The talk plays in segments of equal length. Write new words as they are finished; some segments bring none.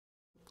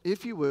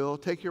if you will,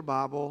 take your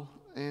Bible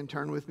and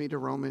turn with me to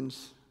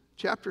Romans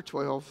chapter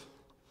 12,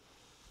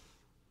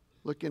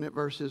 looking at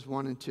verses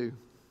 1 and 2.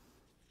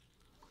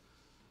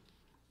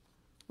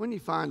 When you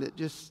find it,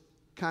 just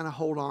kind of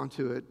hold on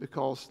to it,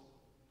 because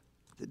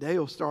the day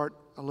will start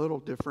a little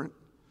different,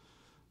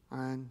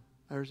 and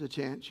there's a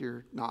chance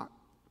you're not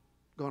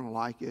going to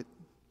like it.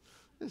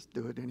 Just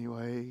do it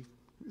anyway.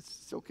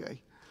 It's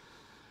okay.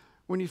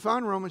 When you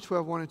find Romans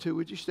 12, 1 and 2,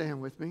 would you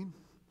stand with me?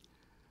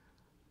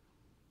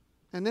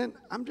 And then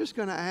I'm just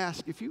going to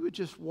ask if you would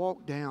just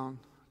walk down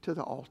to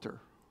the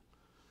altar.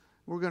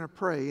 We're going to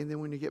pray, and then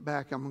when you get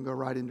back, I'm going to go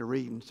right into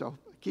reading. So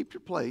keep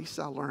your place.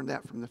 I learned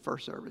that from the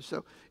first service.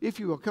 So if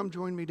you will, come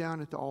join me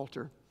down at the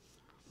altar.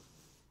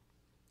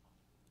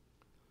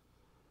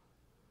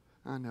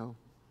 I know.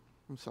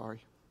 I'm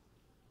sorry.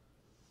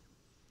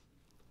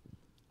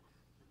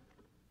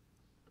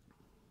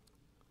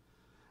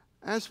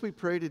 As we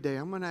pray today,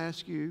 I'm going to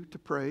ask you to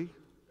pray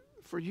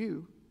for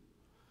you.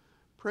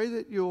 Pray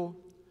that you'll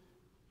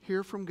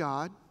hear from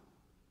God,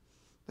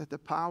 that the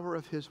power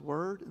of His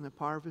Word and the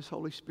power of His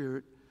Holy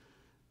Spirit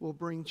will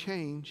bring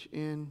change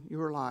in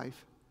your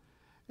life,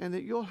 and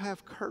that you'll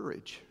have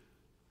courage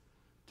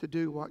to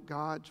do what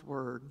God's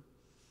Word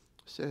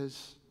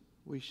says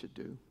we should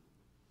do.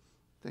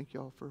 Thank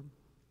you all for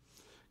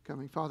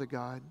coming. Father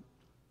God,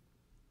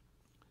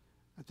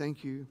 I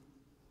thank you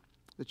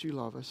that you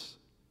love us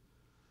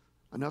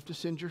enough to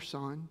send your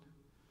Son,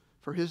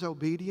 for His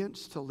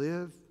obedience to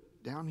live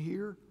down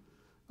here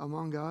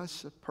among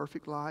us a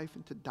perfect life,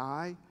 and to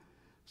die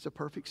as a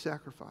perfect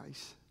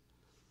sacrifice.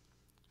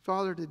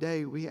 Father,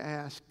 today we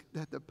ask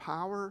that the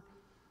power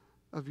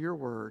of your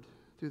Word,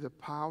 through the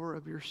power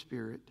of your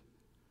Spirit,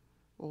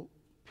 will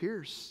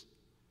pierce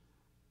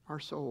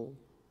our soul,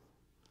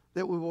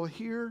 that we will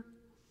hear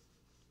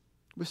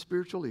with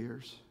spiritual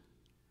ears,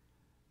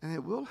 and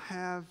that we'll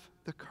have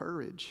the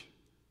courage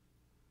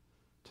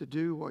to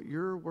do what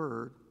your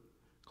Word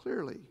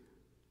clearly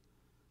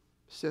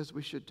says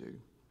we should do.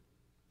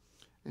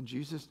 In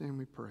Jesus' name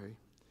we pray.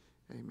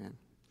 Amen.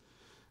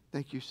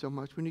 Thank you so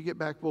much. When you get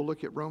back, we'll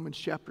look at Romans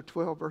chapter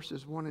 12,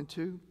 verses 1 and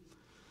 2.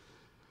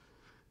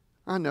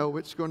 I know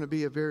it's going to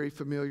be a very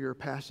familiar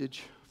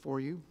passage for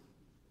you.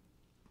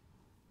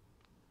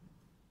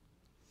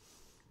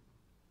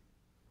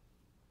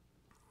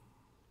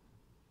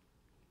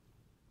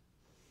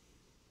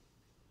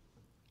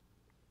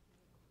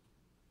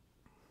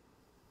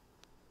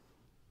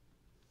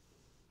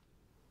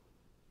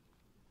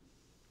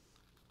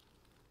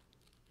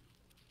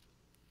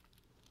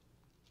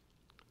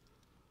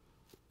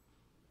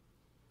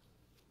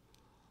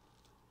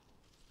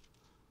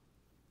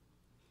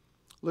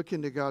 Look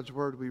into God's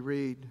Word, we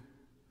read,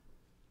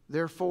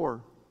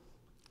 "Therefore,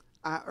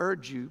 I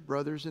urge you,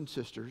 brothers and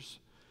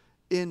sisters,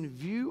 in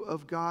view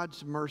of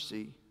God's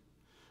mercy,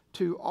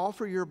 to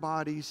offer your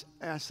bodies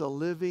as a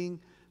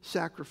living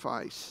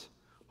sacrifice,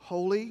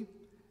 holy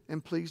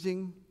and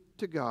pleasing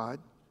to God.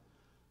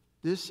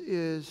 This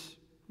is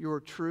your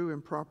true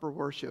and proper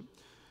worship.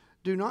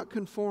 Do not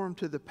conform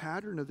to the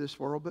pattern of this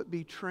world, but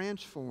be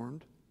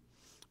transformed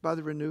by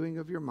the renewing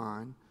of your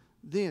mind.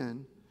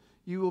 Then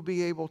you will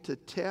be able to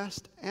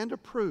test and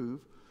approve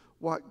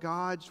what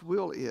God's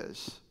will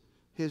is,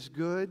 His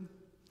good,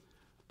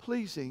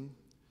 pleasing,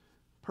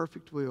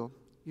 perfect will."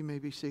 You may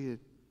be seated.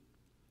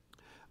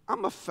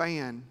 I'm a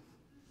fan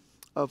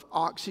of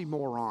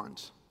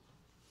oxymorons.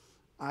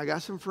 I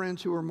got some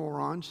friends who are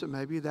morons, so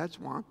maybe that's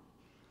one.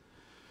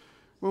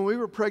 When we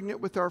were pregnant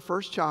with our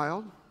first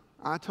child,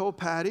 I told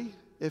Patty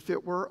if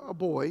it were a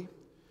boy,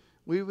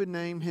 we would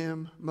name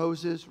him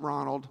Moses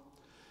Ronald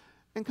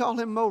and call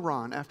him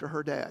Moron after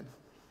her dad.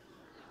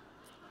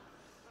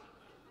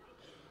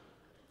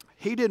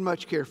 He didn't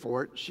much care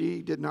for it.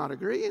 She did not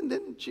agree, and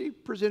then she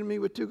presented me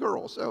with two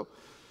girls. So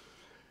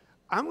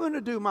I'm going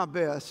to do my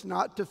best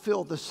not to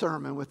fill the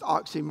sermon with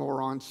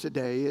oxymorons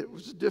today. It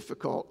was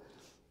difficult,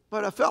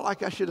 but I felt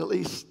like I should at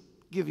least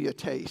give you a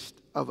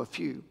taste of a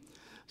few.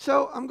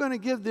 So I'm going to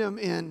give them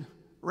in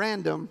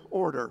random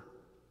order.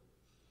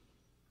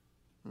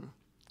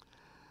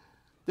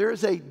 There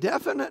is a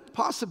definite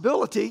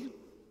possibility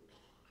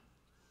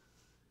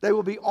they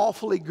will be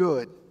awfully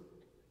good.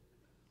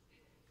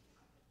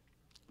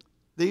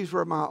 These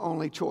were my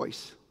only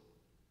choice.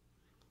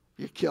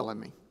 You're killing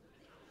me.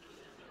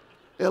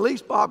 At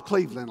least Bob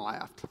Cleveland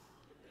laughed.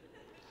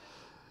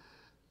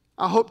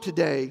 I hope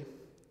today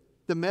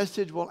the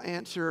message will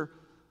answer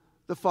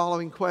the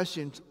following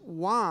questions.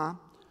 Why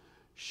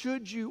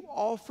should you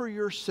offer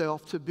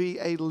yourself to be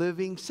a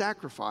living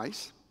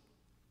sacrifice?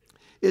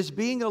 Is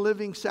being a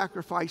living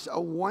sacrifice a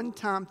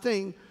one-time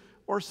thing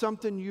or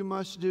something you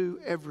must do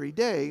every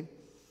day?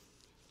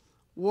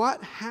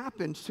 What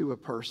happens to a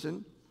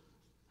person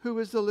who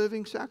is the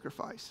living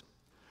sacrifice?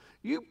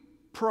 You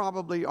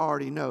probably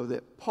already know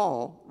that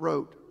Paul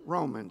wrote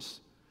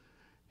Romans.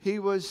 He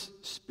was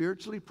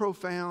spiritually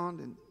profound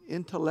and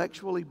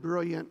intellectually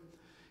brilliant.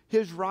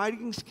 His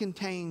writings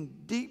contain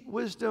deep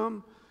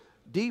wisdom,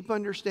 deep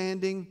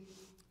understanding.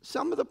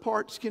 Some of the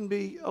parts can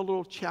be a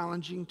little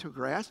challenging to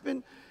grasp,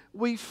 and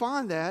we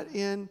find that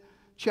in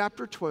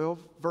chapter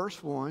 12,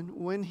 verse 1,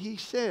 when he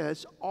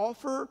says,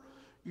 offer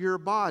your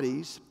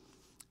bodies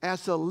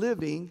as a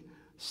living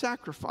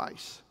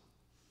sacrifice.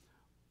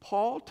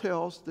 Paul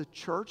tells the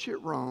church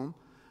at Rome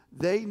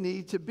they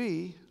need to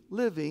be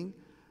living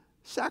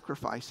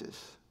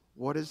sacrifices.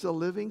 What is a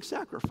living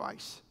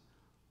sacrifice?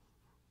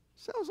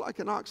 Sounds like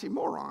an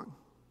oxymoron.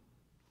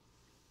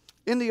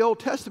 In the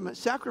Old Testament,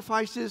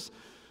 sacrifices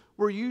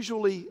were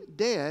usually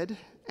dead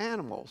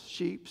animals,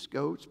 sheep,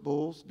 goats,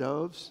 bulls,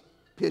 doves,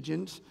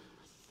 pigeons.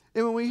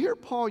 And when we hear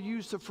Paul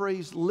use the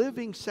phrase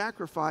living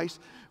sacrifice,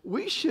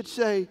 we should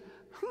say,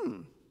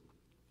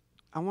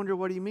 I wonder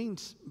what he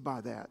means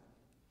by that.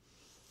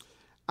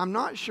 I'm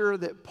not sure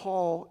that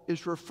Paul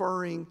is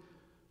referring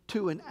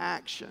to an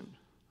action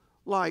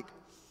like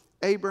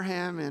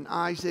Abraham and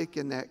Isaac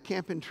and that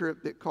camping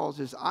trip that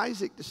causes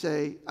Isaac to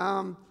say,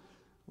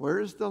 where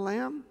is the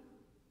lamb?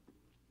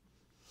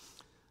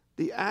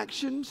 The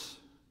actions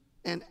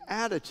and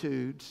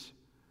attitudes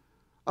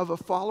of a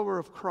follower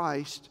of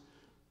Christ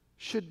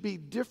should be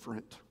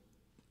different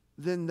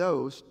than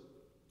those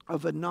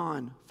of a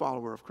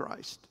non-follower of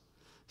Christ.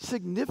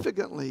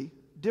 Significantly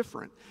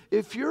different.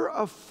 If you're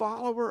a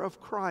follower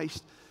of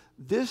Christ,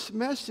 this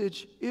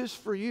message is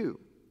for you.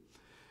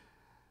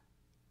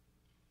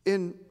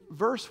 In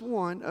verse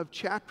 1 of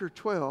chapter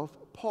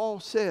 12, Paul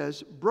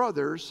says,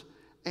 brothers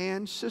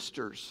and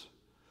sisters,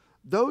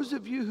 those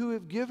of you who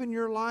have given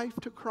your life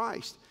to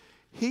Christ.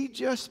 He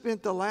just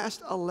spent the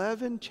last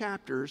 11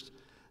 chapters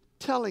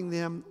telling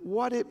them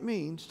what it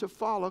means to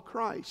follow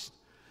Christ.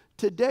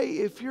 Today,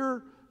 if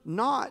you're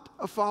not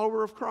a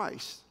follower of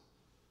Christ,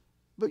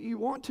 but you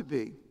want to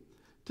be,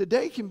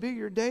 today can be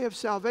your day of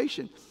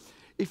salvation.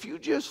 If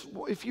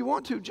you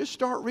want to, just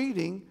start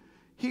reading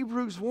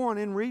Hebrews 1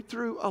 and read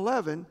through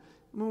 11.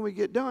 When we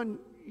get done,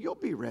 you'll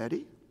be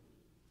ready.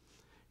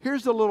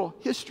 Here's a little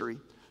history,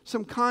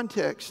 some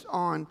context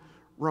on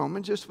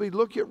Romans. As we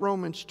look at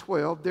Romans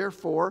 12,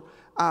 therefore,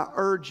 I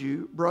urge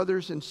you,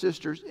 brothers and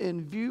sisters,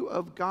 in view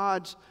of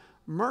God's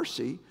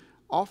mercy,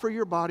 offer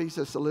your bodies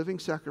as a living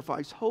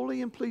sacrifice,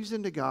 holy and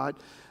pleasing to God.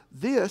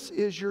 This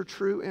is your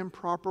true and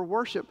proper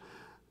worship.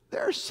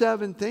 There are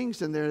 7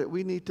 things in there that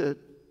we need to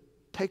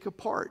take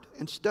apart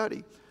and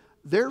study.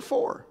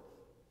 Therefore,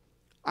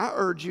 I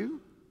urge you,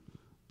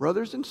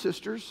 brothers and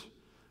sisters,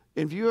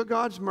 in view of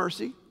God's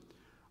mercy,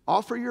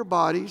 offer your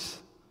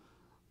bodies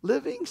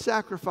living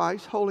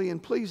sacrifice, holy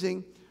and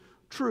pleasing,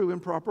 true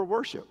and proper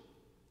worship.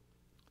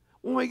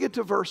 When we get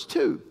to verse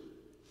 2,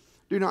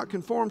 do not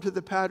conform to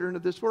the pattern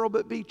of this world,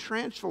 but be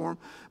transformed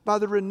by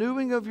the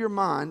renewing of your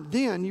mind.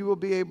 Then you will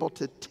be able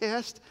to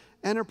test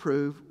and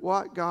approve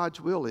what God's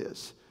will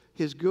is,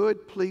 his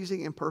good,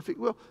 pleasing, and perfect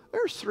will.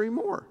 There's 3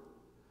 more.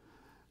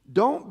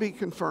 Don't be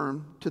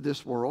conformed to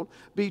this world.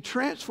 Be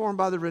transformed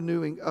by the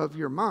renewing of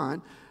your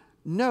mind.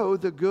 Know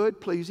the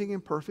good, pleasing,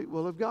 and perfect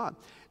will of God.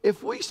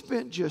 If we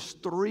spent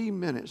just 3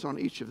 minutes on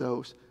each of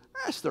those,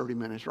 that's 30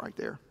 minutes right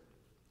there.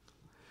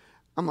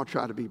 I'm going to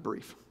try to be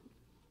brief.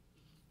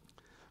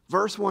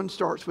 Verse 1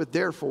 starts with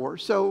therefore.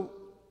 So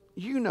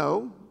you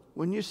know,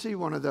 when you see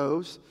one of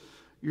those,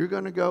 you're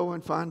going to go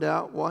and find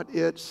out what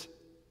it's.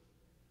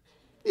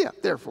 Yeah,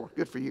 therefore.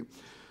 Good for you.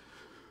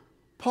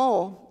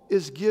 Paul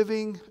is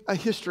giving a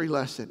history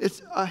lesson.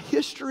 It's a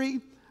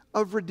history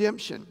of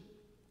redemption.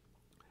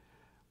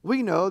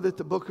 We know that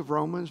the book of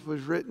Romans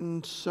was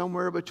written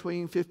somewhere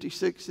between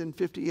 56 and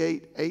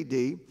 58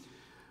 AD.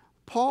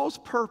 Paul's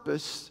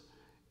purpose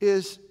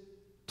is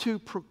to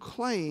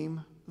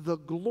proclaim the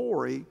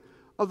glory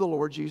of the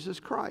Lord Jesus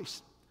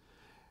Christ.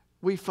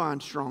 We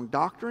find strong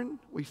doctrine.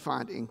 We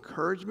find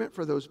encouragement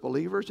for those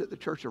believers at the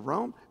Church of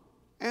Rome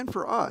and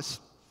for us.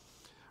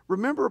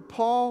 Remember,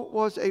 Paul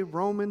was a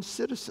Roman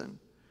citizen.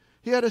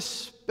 He had a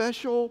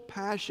special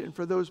passion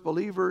for those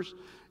believers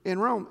in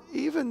Rome,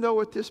 even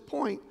though at this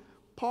point,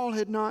 Paul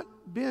had not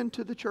been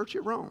to the church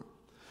at Rome.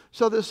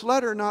 So this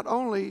letter not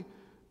only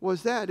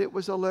was that, it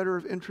was a letter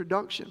of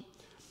introduction.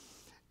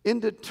 In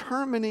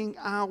determining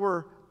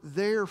our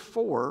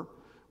therefore,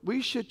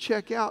 we should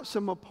check out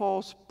some of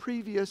Paul's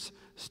previous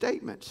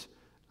statements.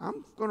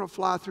 I'm going to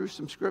fly through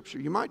some scripture.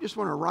 You might just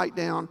want to write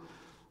down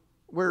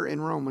where in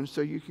Romans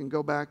so you can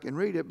go back and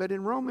read it. But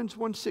in Romans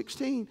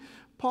 1:16,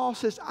 Paul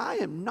says, I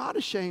am not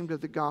ashamed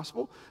of the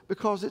gospel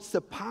because it's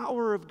the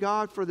power of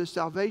God for the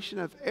salvation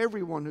of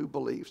everyone who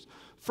believes.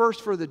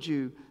 First for the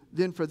Jew,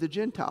 then for the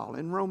Gentile.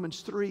 In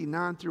Romans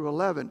 3:9 through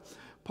 11,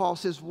 Paul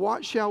says,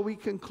 what shall we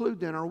conclude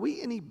then? Are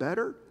we any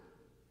better?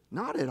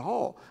 Not at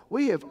all.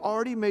 We have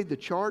already made the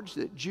charge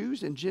that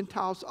Jews and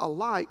Gentiles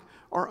alike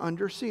are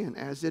under sin,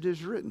 as it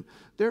is written.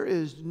 There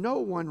is no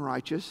one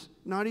righteous,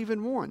 not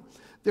even one.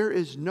 There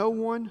is no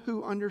one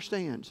who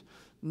understands,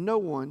 no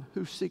one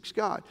who seeks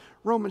God.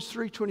 Romans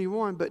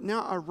 3:21, but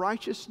now a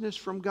righteousness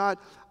from God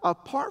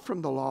apart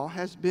from the law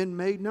has been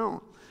made known,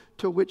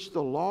 to which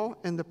the law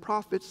and the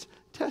prophets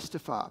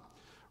testify.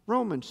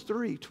 Romans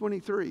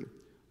 3:23,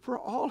 for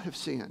all have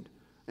sinned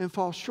and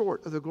fall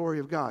short of the glory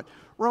of God.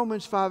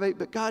 Romans 5:8,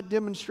 but God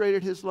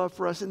demonstrated his love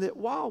for us in that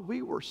while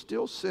we were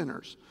still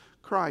sinners,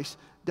 Christ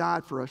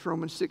died for us.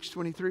 Romans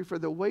 6:23, for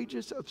the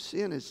wages of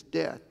sin is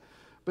death,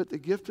 but the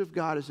gift of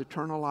God is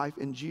eternal life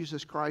in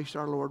Jesus Christ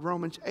our Lord.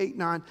 Romans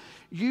 8:9,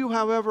 you,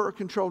 however, are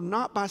controlled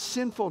not by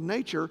sinful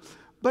nature,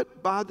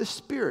 but by the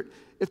Spirit.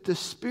 If the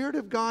Spirit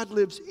of God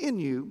lives in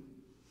you,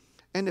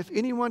 and if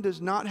anyone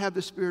does not have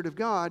the Spirit of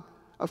God,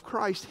 of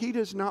Christ, he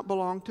does not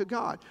belong to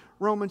God.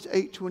 Romans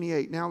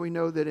 8:28, now we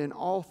know that in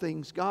all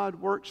things God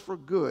works for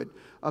good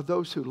of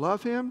those who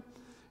love him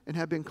and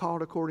have been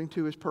called according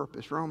to his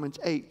purpose. Romans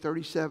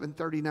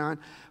 8:37-39,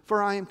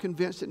 for I am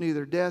convinced that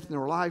neither death,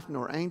 nor life,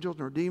 nor angels,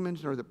 nor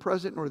demons, nor the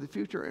present, nor the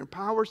future, and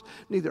powers,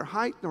 neither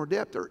height nor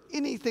depth, or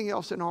anything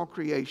else in all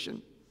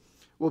creation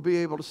will be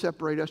able to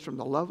separate us from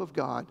the love of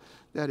God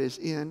that is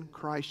in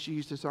Christ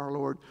Jesus our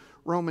Lord.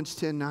 Romans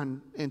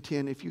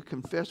 10:9-10, if you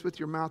confess with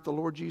your mouth the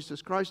Lord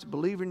Jesus Christ,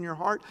 believe in your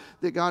heart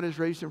that God has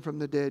raised him from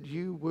the dead,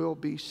 you will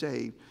be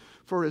saved.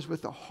 For it is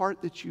with the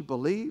heart that you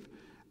believe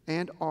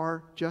and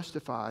are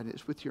justified.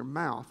 It's with your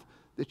mouth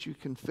that you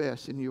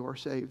confess and you are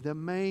saved. The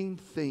main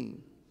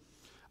theme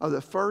of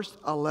the first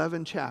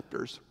 11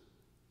 chapters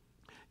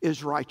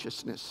is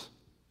righteousness.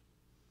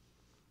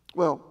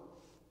 Well,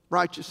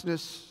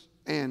 righteousness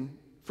and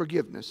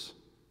forgiveness.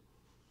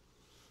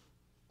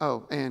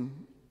 Oh,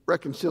 and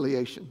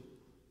reconciliation.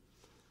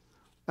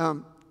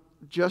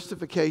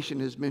 Justification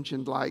is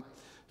mentioned like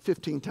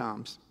 15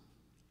 times.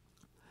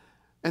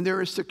 And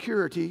there is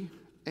security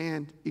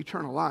and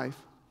eternal life.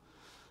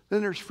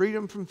 Then there's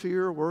freedom from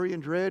fear, worry,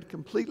 and dread,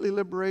 completely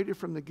liberated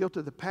from the guilt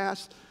of the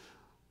past,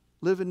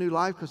 live a new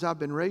life because I've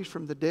been raised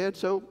from the dead.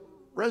 So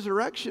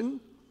resurrection,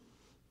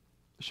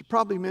 I should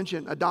probably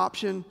mention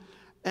adoption,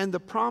 and the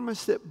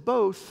promise that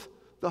both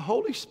the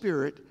Holy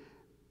Spirit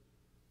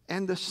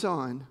and the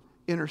Son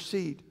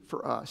intercede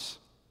for us.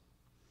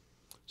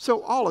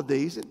 So all of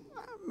these, and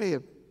I may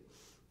have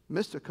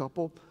missed a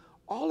couple,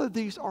 all of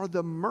these are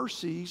the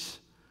mercies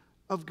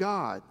of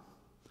God.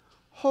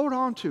 Hold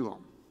on to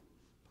them.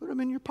 Put them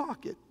in your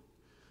pocket.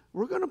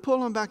 We're going to pull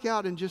them back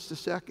out in just a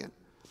second.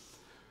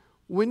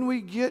 When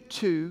we get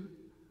to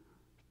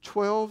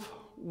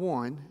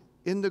 12:1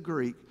 in the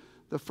Greek,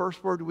 the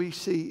first word we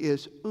see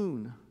is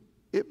un.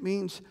 It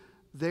means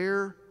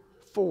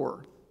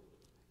therefore.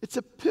 It's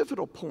a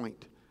pivotal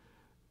point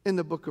in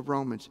the book of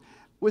Romans.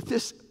 With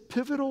this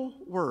pivotal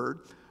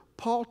word,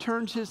 Paul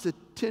turns his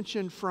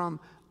attention from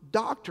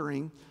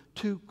doctoring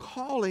to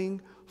calling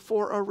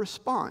for a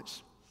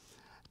response.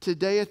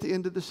 Today at the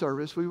end of the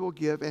service, we will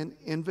give an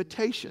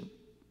invitation.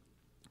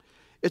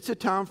 It's a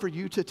time for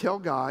you to tell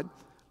God,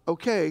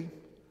 okay,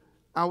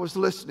 I was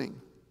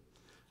listening.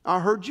 I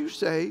heard you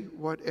say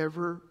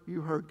whatever you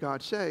heard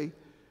God say,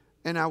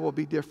 and I will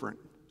be different.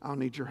 I'll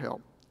need your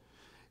help.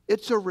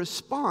 It's a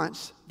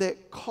response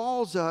that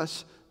calls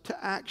us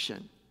to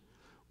action.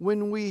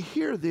 When we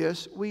hear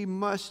this, we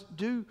must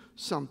do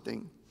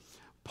something.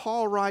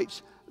 Paul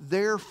writes,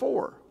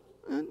 therefore.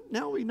 And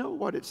now we know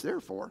what it's there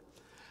for.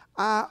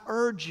 I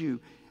urge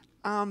you,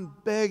 I'm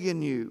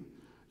begging you,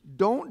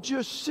 don't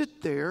just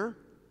sit there,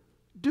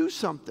 do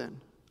something.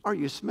 Are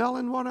you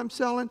smelling what I'm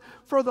selling?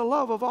 For the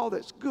love of all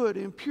that's good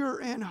and pure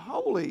and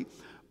holy,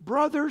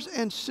 brothers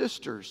and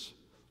sisters,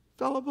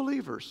 fellow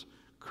believers,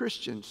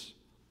 Christians.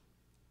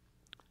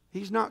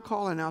 He's not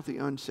calling out the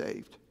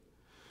unsaved.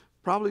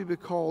 Probably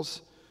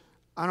because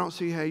I don't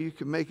see how you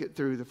can make it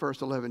through the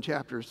first 11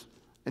 chapters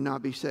and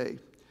not be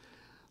saved.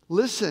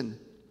 Listen,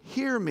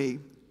 hear me,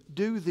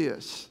 do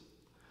this.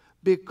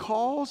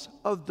 Because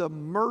of the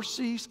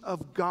mercies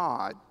of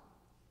God.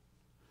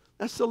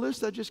 That's the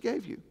list I just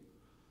gave you.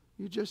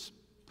 You just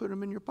put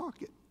them in your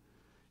pocket.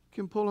 You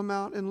can pull them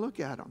out and look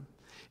at them.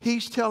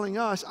 He's telling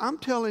us, I'm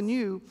telling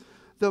you,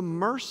 the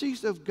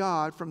mercies of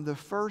God from the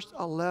first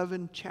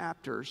 11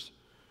 chapters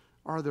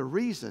are the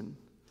reason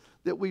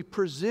that we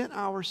present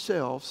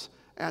ourselves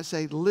as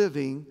a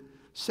living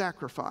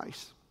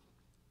sacrifice.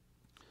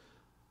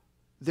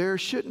 There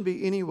shouldn't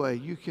be any way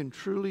you can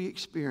truly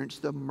experience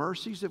the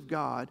mercies of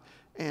God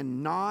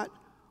and not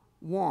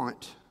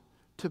want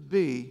to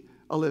be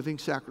a living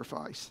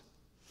sacrifice.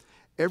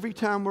 Every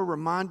time we're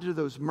reminded of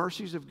those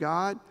mercies of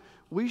God,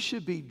 we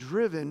should be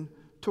driven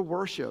to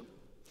worship.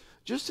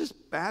 Just as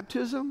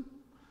baptism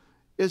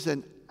is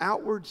an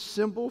outward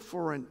symbol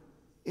for an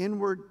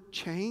inward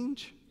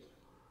change,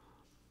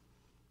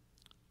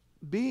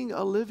 being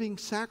a living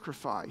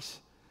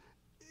sacrifice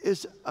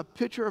is a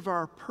picture of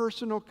our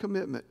personal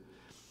commitment.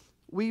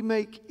 We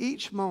make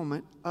each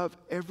moment of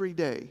every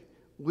day.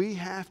 We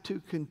have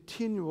to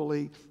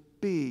continually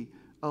be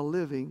a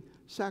living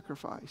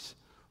sacrifice.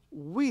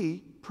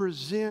 We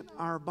present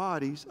our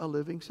bodies a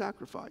living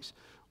sacrifice.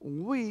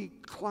 We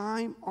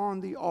climb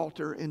on the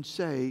altar and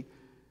say,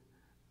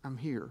 I'm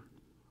here.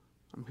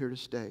 I'm here to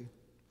stay.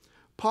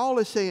 Paul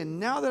is saying,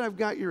 now that I've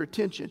got your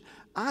attention,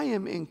 I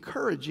am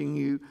encouraging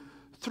you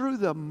through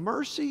the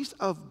mercies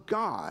of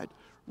God,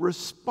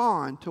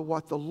 respond to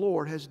what the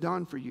Lord has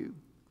done for you.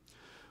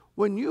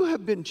 When you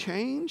have been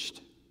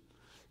changed,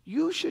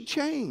 you should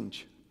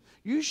change.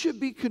 You should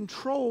be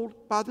controlled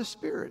by the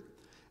Spirit.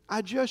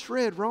 I just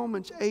read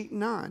Romans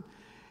 8:9.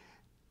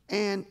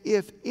 And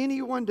if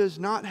anyone does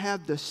not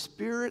have the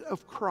Spirit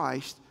of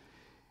Christ,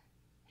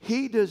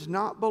 he does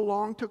not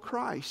belong to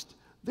Christ.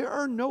 There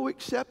are no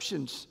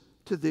exceptions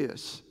to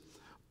this.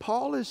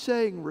 Paul is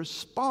saying,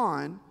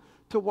 respond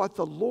to what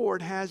the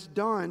Lord has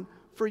done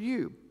for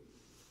you.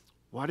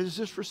 What is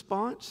this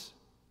response?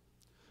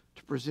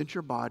 To present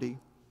your body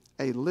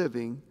a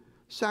living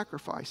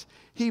sacrifice.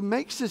 He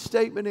makes this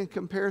statement in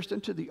comparison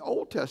to the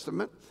Old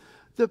Testament,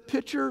 the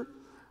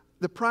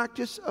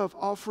practice of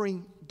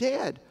offering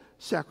dead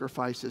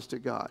sacrifices to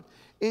God.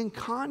 In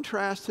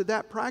contrast to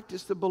that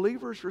practice, the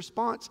believer's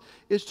response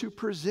is to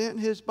present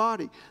his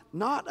body,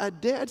 not a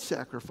dead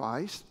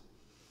sacrifice,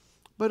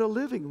 but a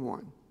living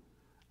one.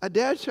 A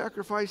dead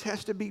sacrifice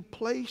has to be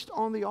placed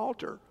on the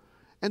altar,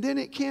 and then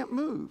it can't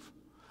move.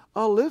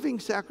 A living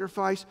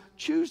sacrifice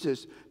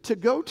chooses to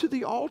go to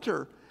the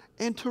altar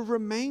and to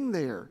remain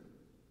there.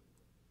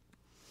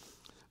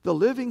 The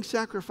living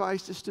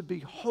sacrifice is to be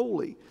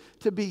holy,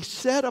 to be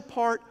set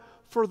apart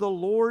for the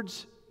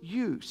Lord's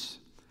use,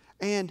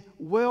 and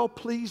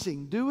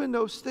well-pleasing, doing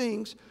those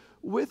things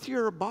with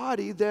your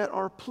body that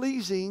are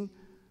pleasing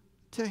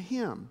to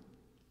Him.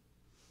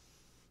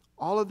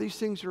 All of these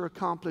things are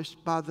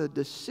accomplished by the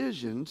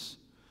decisions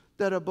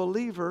that a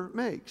believer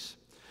makes.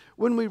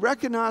 When we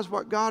recognize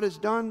what God has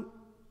done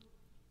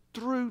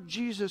through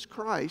Jesus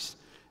Christ,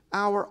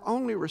 our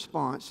only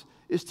response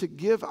is to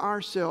give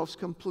ourselves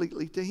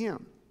completely to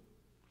Him.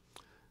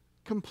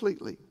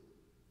 Completely.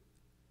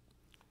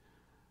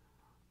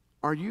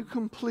 Are you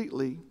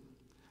completely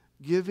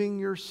giving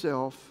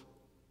yourself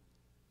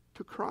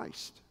to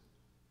Christ?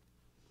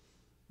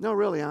 No,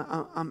 really,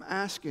 I'm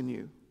asking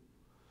you.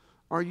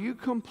 Are you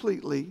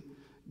completely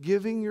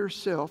giving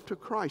yourself to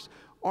Christ?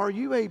 Are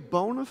you a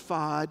bona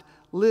fide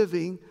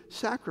living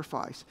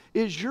sacrifice?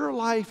 Is your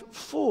life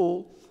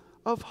full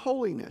of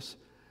holiness?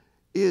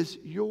 Is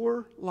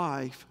your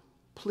life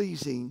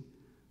pleasing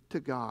to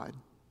God?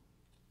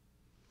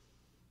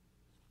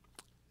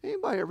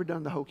 Anybody ever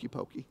done the hokey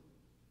pokey?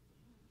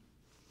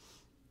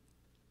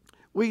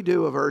 We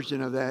do a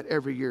version of that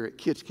every year at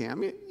Kids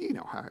Camp. You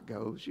know how it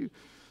goes. You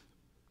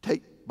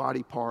take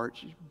body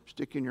parts, you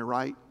stick in your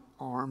right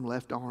arm,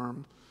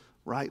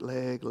 right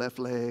leg, left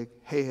leg,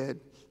 head,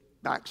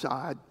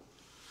 backside.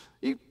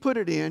 You put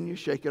it in, you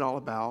shake it all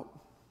about.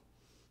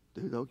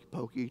 Do the hokey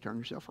pokey, turn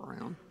yourself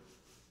around.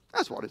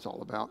 That's what it's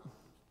all about.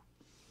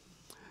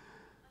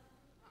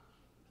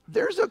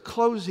 There's a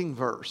closing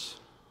verse.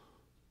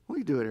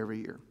 We do it every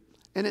year.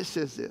 And it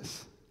says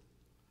this.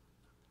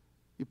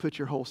 You put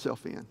your whole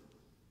self in.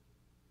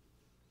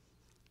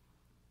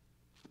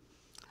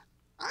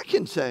 I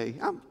can say,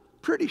 I'm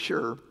pretty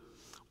sure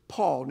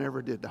Paul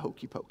never did the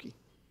hokey pokey.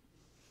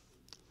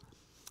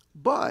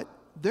 But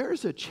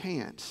there's a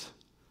chance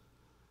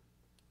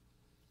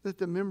that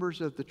the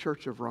members of the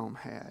Church of Rome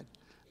had.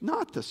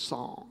 Not the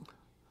song,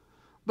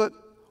 but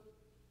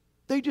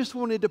they just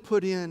wanted to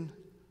put in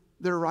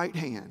their right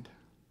hand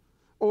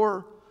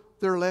or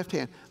their left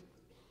hand.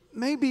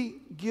 Maybe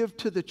give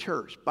to the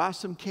church, buy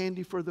some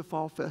candy for the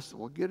fall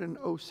festival, get an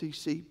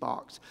OCC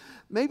box.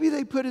 Maybe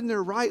they put in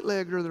their right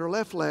leg or their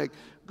left leg,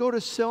 go to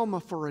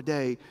Selma for a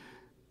day,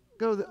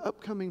 go to the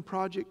upcoming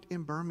project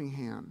in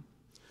Birmingham.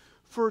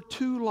 For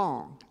too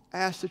long,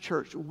 as the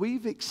church,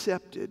 we've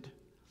accepted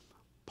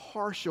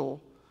partial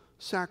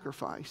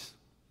sacrifice.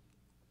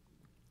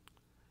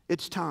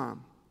 It's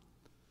time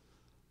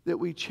that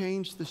we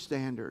change the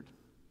standard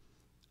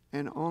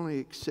and only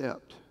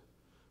accept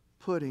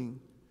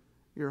putting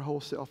your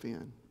whole self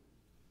in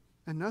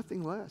and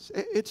nothing less.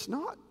 It's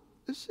not,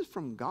 this is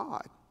from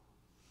God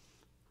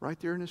right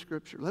there in the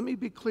scripture. Let me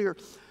be clear.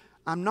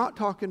 I'm not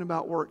talking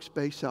about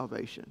works-based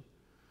salvation.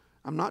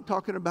 I'm not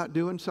talking about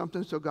doing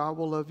something so God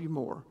will love you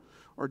more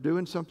or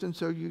doing something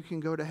so you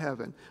can go to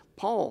heaven.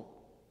 Paul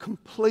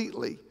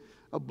completely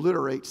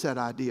obliterates that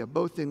idea,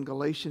 both in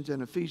Galatians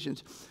and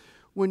Ephesians.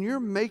 When you're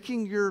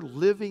making your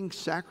living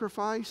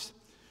sacrifice,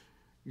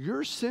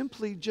 you're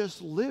simply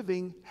just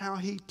living how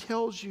He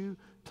tells you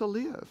to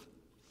live.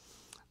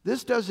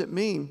 This doesn't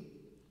mean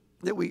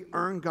that we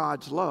earn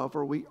God's love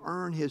or we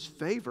earn His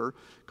favor,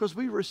 because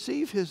we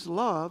receive His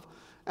love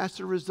as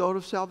the result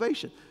of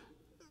salvation.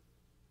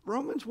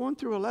 Romans 1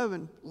 through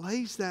 11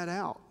 lays that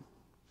out.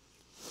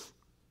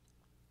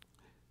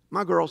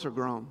 My girls are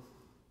grown.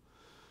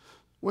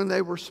 When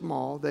they were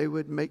small, they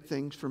would make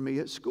things for me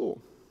at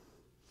school.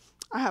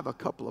 I have a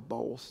couple of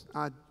bowls.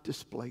 I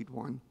displayed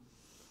one.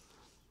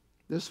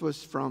 This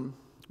was from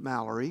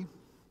Mallory,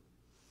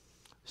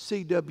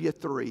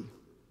 CW3.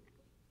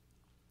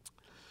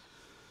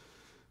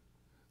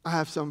 I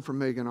have some from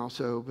Megan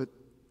also, but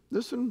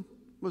this one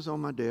was on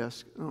my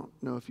desk. I don't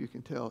know if you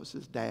can tell. It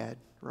says Dad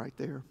right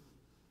there.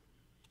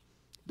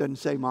 Doesn't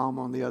say Mom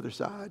on the other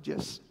side,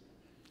 just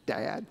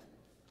Dad.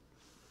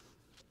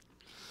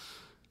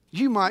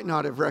 You might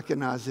not have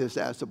recognized this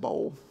as a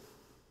bowl.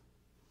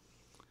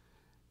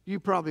 You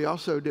probably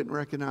also didn't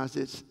recognize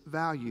its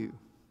value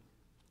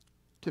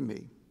to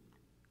me.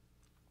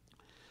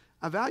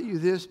 I value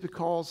this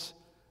because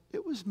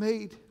it was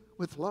made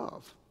with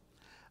love,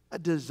 a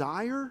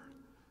desire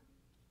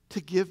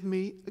to give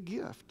me a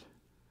gift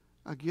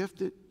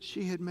that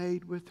she had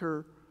made with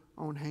her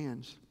own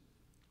hands.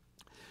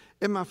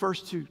 In my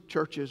first 2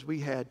 churches, we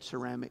had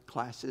ceramic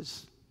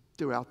classes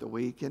throughout the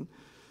week, and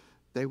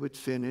they would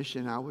finish,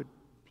 and I would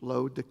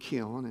load the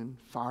kiln and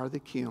fire the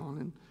kiln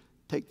and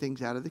take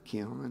things out of the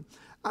kiln. And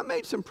I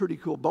made some pretty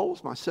cool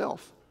bowls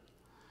myself.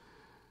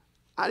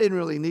 I didn't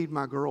really need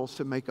my girls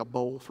to make a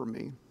bowl for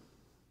me,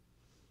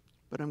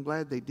 but I'm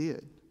glad they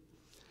did.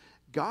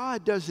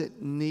 God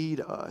doesn't need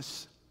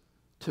us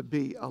to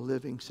be a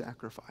living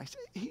sacrifice.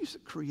 He's the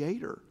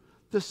creator,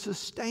 the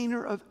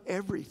sustainer of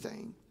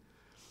everything.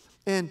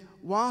 And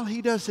while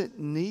He doesn't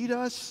need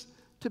us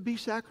to be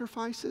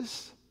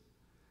sacrifices,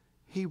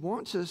 He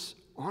wants us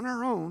on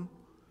our own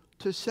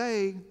to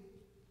say,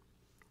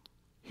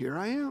 here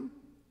I am.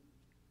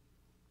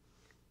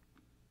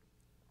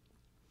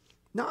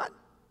 Not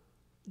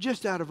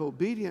just out of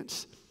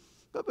obedience,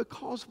 but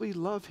because we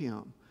love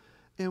Him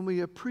and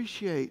we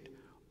appreciate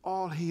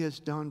all He has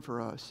done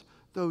for us,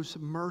 those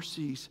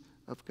mercies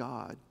of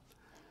God.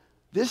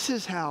 This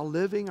is how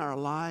living our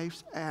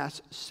lives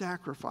as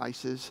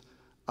sacrifices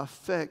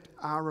affect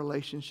our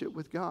relationship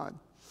with God.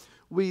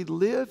 We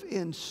live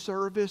in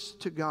service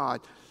to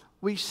God.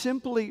 We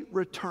simply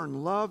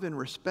return love and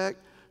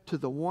respect to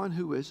the one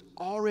who has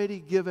already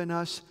given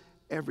us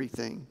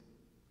everything.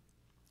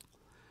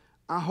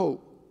 I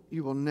hope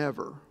you will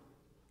never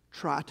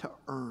try to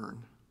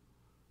earn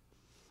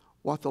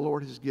what the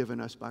Lord has given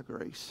us by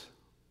grace.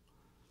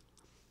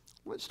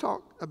 Let's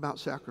talk about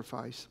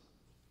sacrifice.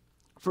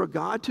 For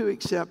God to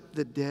accept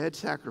the dead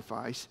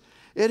sacrifice,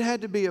 it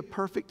had to be a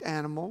perfect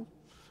animal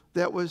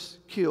that was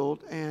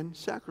killed and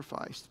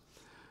sacrificed.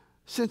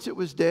 Since it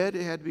was dead,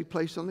 it had to be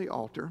placed on the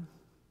altar.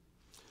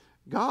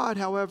 God,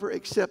 however,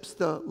 accepts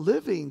the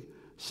living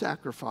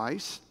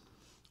sacrifice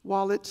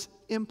while it's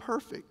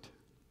imperfect,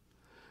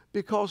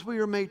 because we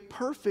are made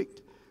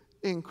perfect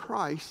in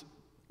Christ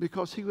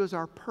because He was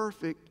our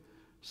perfect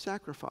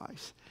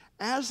sacrifice.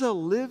 As a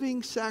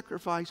living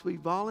sacrifice, we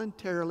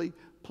voluntarily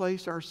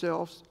place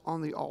ourselves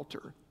on the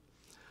altar.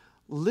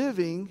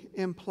 Living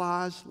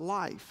implies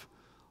life.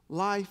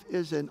 Life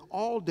is an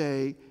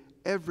all-day,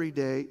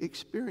 everyday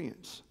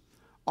experience.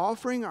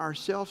 Offering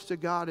ourselves to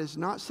God is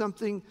not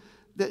something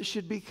that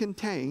should be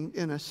contained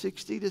in a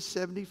 60 to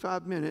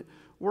 75-minute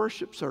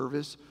worship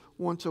service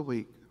once a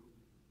week.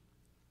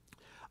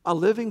 A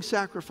living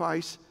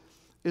sacrifice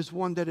is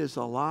one that is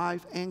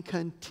alive and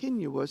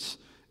continuous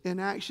in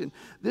action.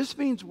 This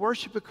means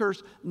worship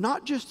occurs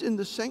not just in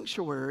the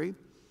sanctuary,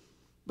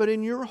 but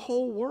in your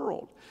whole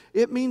world.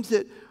 It means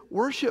that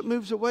worship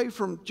moves away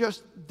from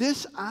just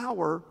this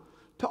hour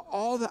to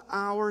all the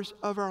hours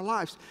of our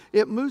lives.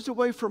 It moves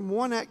away from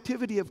one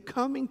activity of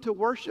coming to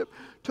worship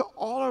to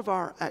all of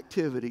our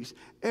activities,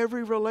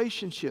 every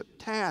relationship,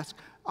 task,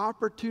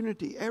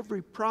 opportunity,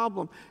 every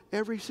problem,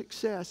 every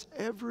success,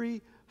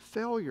 every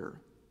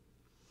failure.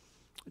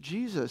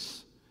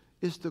 Jesus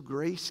is the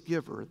grace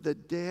giver, the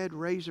dead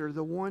raiser,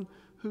 the one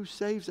who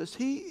saves us.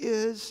 He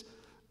is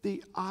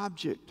the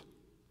object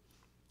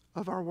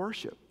of our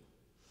worship.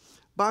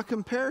 By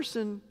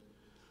comparison,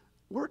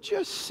 we're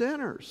just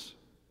sinners,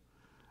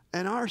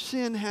 and our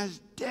sin has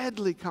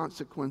deadly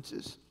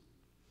consequences.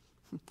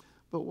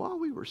 But while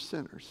we were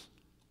sinners,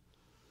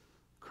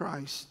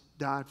 Christ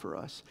died for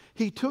us.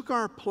 He took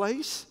our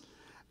place,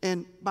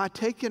 and by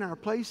taking our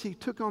place, He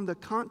took on the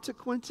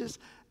consequences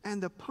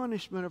and the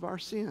punishment of our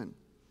sin.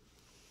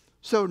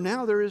 So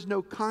now there is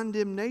no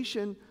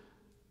condemnation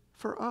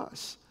for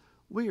us.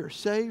 We are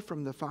saved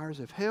from the fires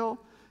of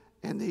hell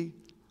and the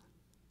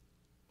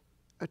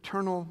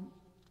eternal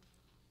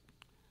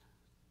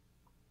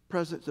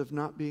presence of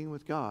not being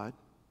with God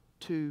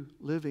to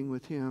living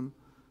with Him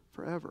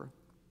forever.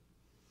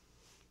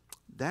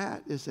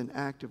 That is an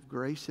act of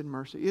grace and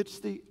mercy. It's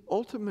the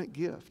ultimate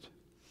gift.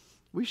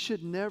 We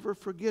should never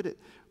forget it.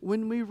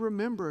 When we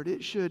remember it,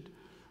 it should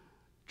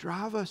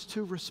drive us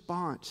to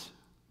response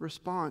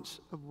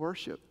of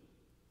worship.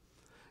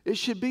 It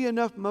should be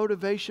enough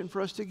motivation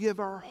for us to give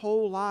our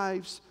whole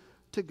lives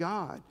to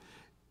God.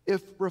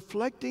 If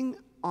reflecting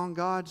on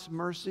God's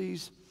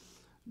mercies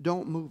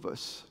don't move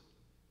us,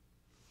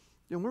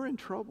 then we're in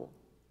trouble.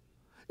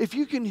 If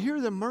you can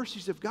hear the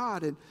mercies of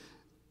God and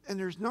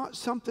there's not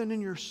something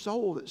in your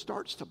soul that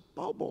starts to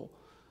bubble,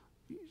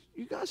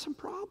 you got some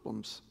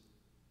problems.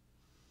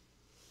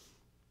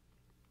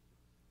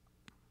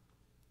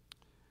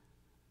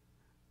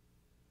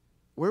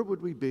 Where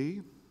would we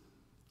be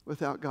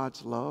without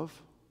God's love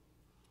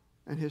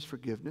and His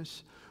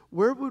forgiveness?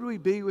 Where would we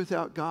be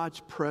without God's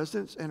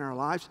presence in our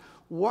lives?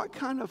 What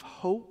kind of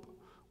hope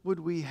would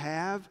we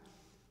have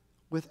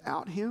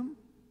without Him?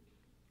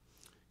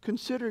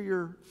 Consider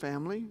your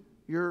family,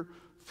 your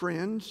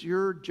friends,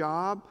 your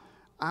job,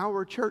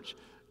 our church.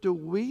 Do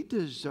we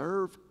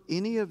deserve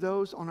any of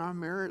those on our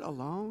merit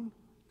alone?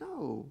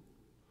 No.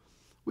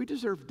 We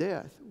deserve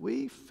death.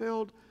 We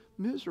failed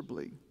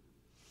miserably.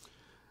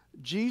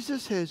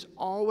 Jesus has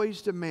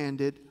always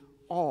demanded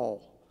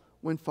all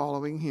when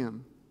following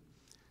Him.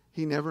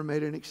 He never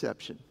made an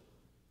exception,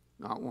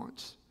 not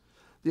once.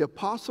 The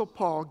Apostle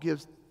Paul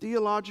gives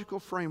theological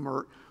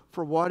framework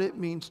for what it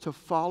means to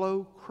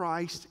follow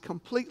Christ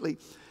completely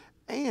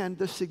and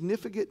the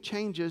significant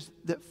changes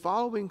that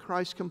following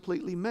Christ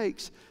completely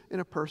makes in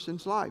a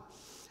person's life.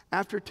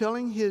 After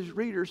telling his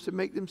readers to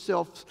make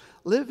themselves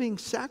living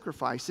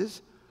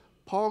sacrifices,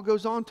 Paul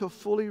goes on to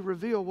fully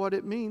reveal what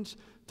it means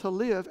to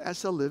live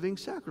as a living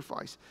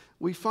sacrifice.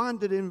 We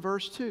find it in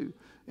verse 2.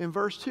 In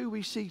verse 2,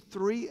 we see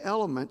three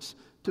elements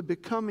to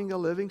becoming a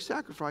living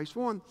sacrifice.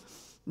 One,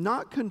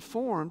 not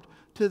conformed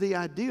to the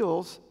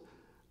ideals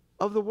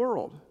of the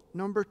world.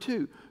 Number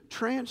two,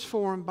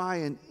 transformed by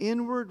an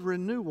inward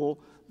renewal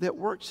that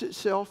works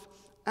itself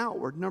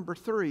outward. Number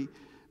three,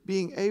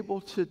 being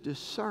able to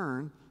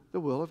discern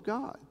the will of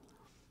God.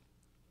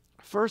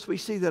 First, we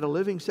see that a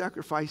living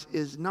sacrifice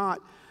is not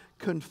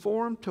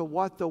conformed to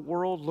what the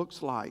world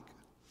looks like.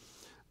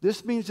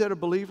 This means that a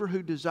believer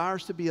who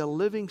desires to be a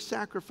living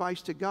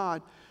sacrifice to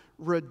God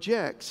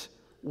rejects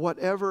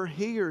whatever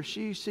he or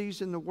she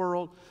sees in the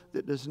world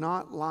that does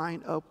not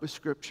line up with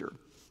Scripture.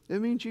 It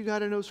means you got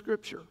to know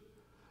Scripture.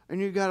 And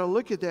you got to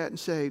look at that and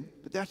say,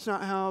 but that's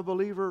not how a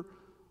believer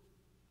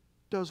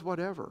does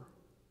whatever.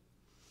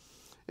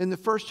 In the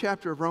first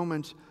chapter of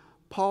Romans,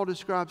 Paul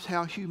describes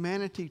how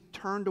humanity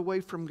turned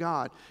away from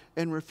God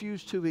and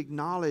refused to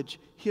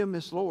acknowledge Him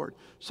as Lord.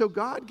 So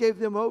God gave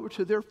them over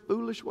to their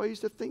foolish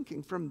ways of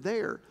thinking. From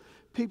there,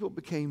 people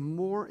became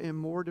more and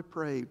more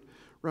depraved,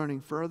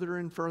 running further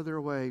and further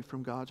away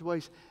from God's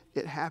ways.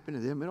 It happened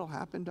to them. It'll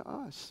happen to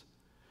us.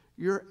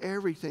 Your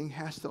everything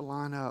has to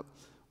line up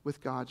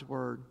with God's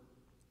Word.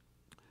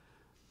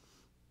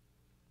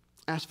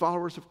 As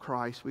followers of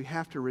Christ, we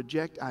have to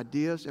reject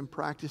ideas and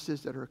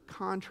practices that are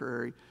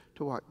contrary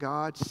to what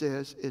God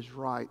says is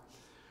right.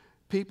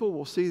 People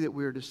will see that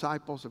we are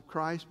disciples of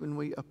Christ when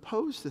we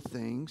oppose the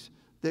things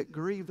that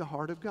grieve the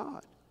heart of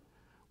God.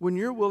 When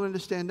you're willing to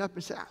stand up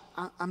and say,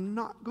 I'm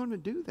not going to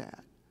do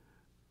that.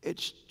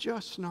 It's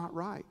just not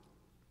right.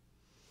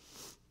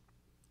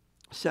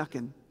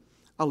 Second,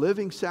 a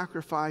living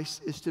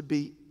sacrifice is to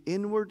be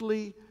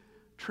inwardly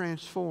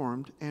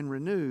transformed and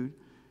renewed,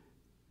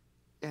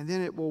 and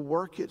then it will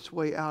work its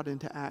way out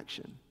into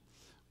action.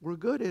 We're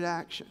good at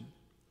action.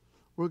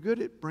 We're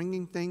good at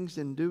bringing things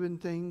and doing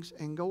things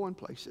and going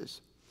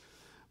places.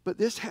 But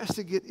this has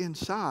to get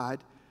inside,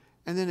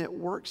 and then it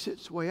works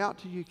its way out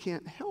till you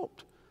can't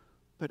help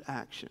but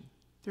action.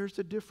 There's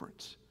a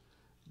difference.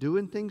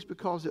 Doing things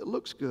because it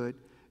looks good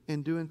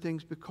and doing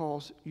things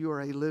because you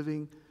are a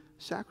living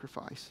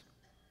sacrifice.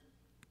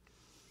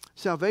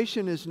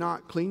 Salvation is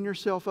not clean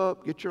yourself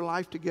up, get your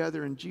life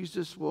together, and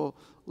Jesus will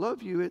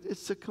love you.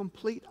 It's the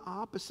complete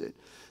opposite.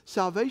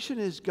 Salvation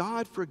is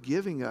God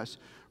forgiving us,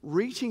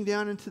 reaching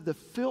down into the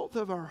filth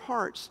of our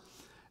hearts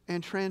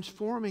and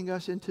transforming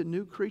us into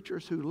new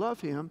creatures who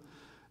love Him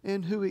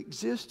and who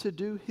exist to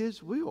do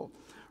His will.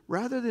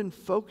 Rather than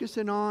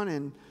focusing on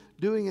and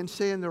doing and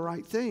saying the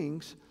right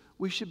things,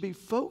 we should be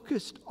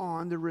focused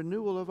on the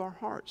renewal of our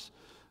hearts.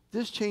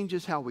 This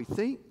changes how we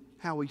think,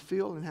 how we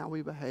feel, and how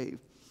we behave.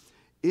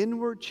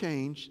 Inward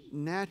change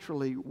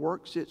naturally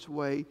works its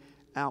way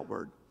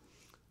outward.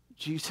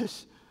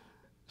 Jesus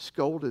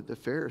scolded the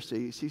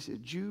Pharisees. He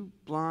said, "You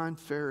blind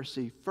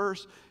Pharisee,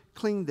 first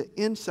clean the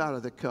inside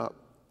of the cup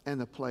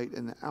and the plate,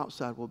 and the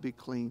outside will be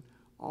clean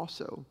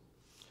also."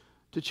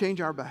 To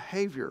change our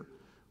behavior,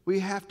 we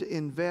have to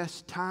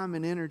invest time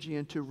and energy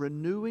into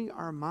renewing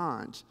our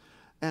minds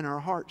and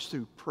our hearts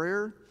through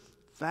prayer,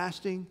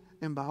 fasting,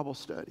 and Bible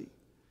study.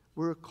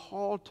 We're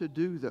called to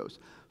do those.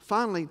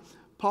 Finally,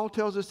 Paul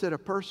tells us that a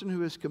person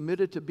who is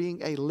committed to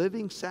being a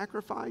living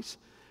sacrifice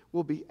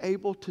will be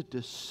able to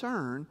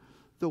discern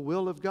the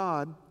will of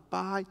God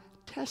by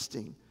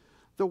testing.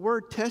 The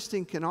word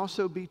testing can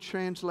also be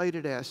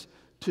translated as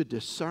to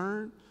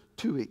discern,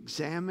 to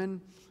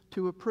examine,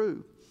 to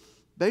approve.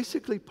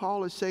 Basically,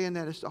 Paul is saying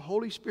that as the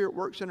Holy Spirit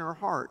works in our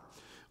heart,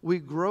 we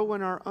grow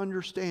in our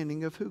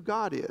understanding of who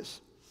God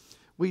is.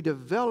 We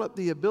develop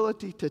the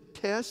ability to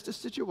test a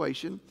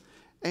situation,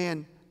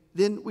 and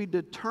then we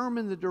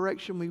determine the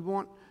direction we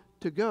want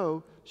to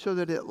go so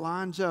that it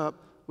lines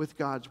up with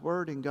God's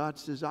Word and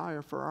God's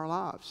desire for our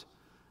lives.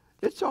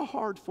 It's a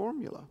hard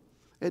formula.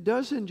 It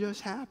doesn't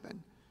just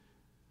happen.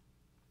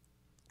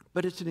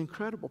 But it's an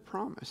incredible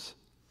promise.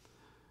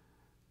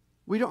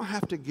 We don't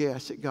have to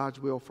guess at God's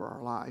will for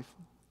our life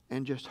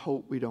and just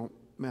hope we don't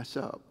mess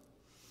up.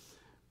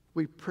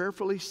 We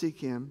prayerfully seek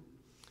Him.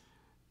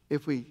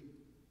 If we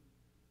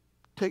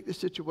take the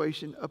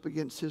situation up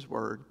against His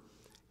Word,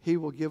 He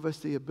will give us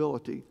the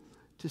ability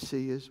to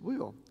see His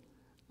will.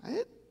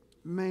 It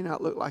may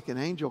not look like an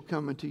angel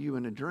coming to you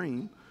in a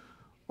dream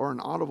or an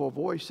audible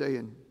voice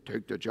saying,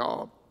 "Take the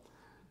job."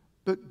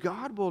 But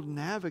God will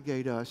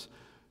navigate us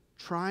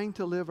trying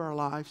to live our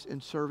lives in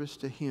service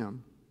to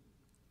Him.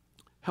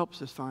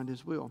 Helps us find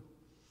His will.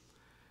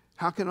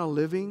 How can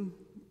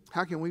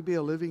we be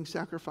a living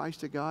sacrifice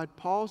to God?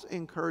 Paul's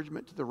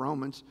encouragement to the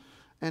Romans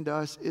and to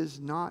us is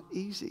not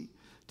easy.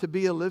 To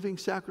be a living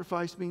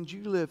sacrifice means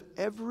you live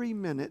every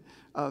minute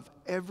of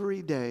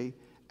every day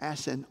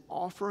as an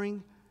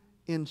offering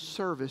in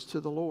service to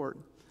the Lord.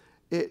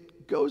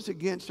 It goes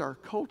against our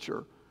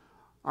culture.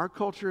 Our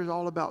culture is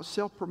all about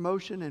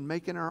self-promotion and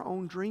making our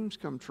own dreams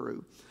come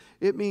true.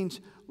 It means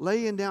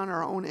laying down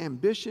our own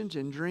ambitions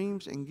and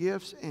dreams and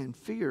gifts and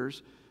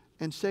fears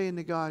and saying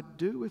to God,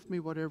 do with me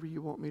whatever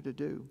you want me to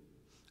do.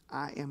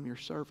 I am your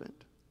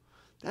servant.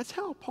 That's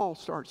how Paul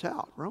starts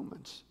out,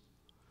 Romans.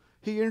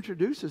 He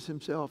introduces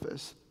himself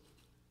as,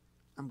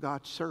 I'm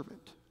God's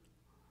servant.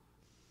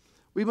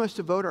 We must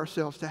devote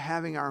ourselves to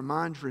having our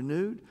minds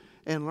renewed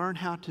and learn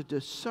how to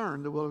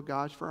discern the will of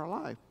God for our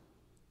life.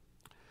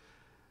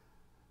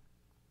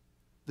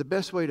 The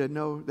best way to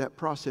know that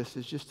process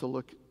is just to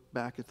look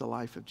back at the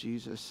life of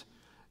Jesus.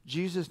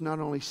 Jesus not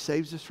only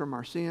saves us from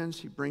our sins,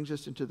 he brings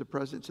us into the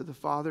presence of the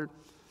Father,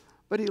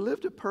 but he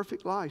lived a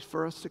perfect life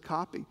for us to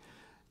copy.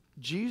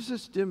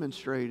 Jesus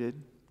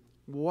demonstrated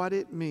what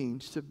it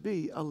means to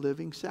be a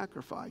living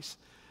sacrifice.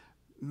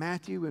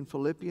 Matthew and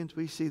Philippians,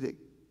 we see that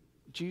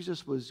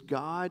Jesus was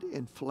God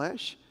in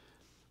flesh,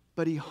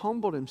 but he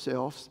humbled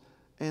himself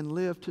and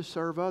lived to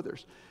serve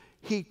others.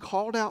 He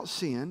called out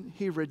sin.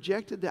 He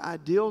rejected the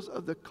ideals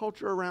of the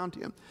culture around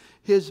him.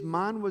 His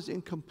mind was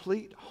in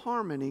complete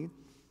harmony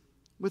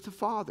with the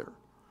Father.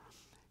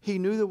 He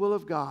knew the will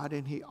of God,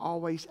 and he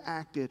always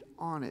acted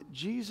on it.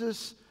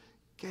 Jesus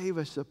gave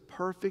us a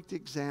perfect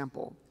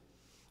example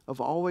of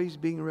always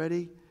being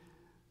ready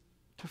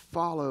to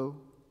follow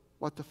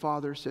what the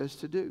Father says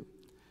to do.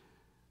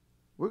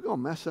 We're going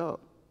to mess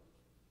up.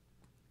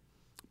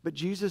 But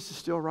Jesus is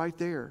still right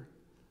there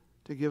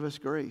to give us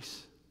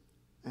grace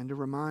and to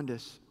remind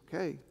us,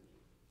 okay,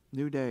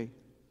 new day,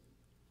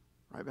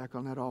 right back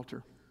on that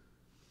altar.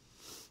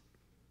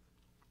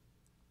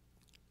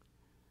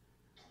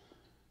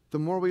 The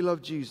more we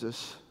love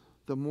Jesus,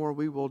 the more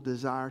we will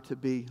desire to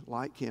be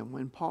like him.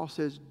 When Paul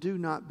says, do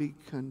not be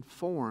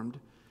conformed,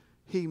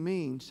 he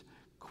means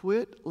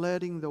quit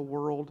letting the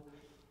world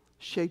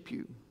shape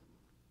you.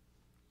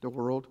 The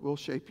world will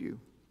shape you.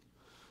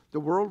 The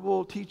world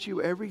will teach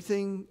you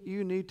everything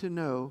you need to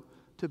know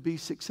to be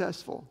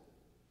successful,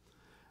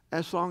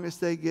 as long as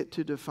they get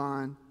to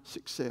define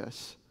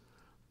success.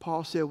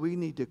 Paul said we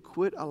need to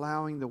quit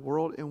allowing the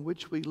world in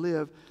which we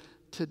live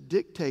to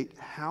dictate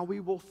how we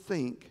will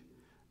think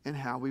and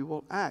how we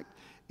will act.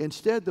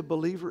 Instead, the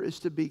believer is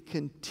to be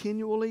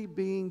continually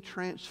being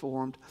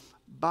transformed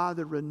by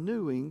the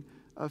renewing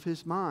of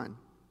his mind.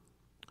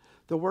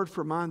 The word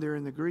for mind there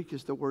in the Greek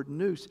is the word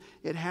nous.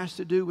 It has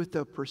to do with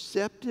the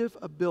perceptive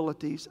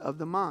abilities of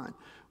the mind.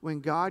 When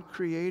God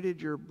created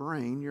your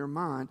brain, your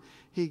mind,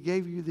 he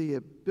gave you the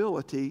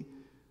ability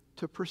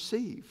to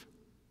perceive.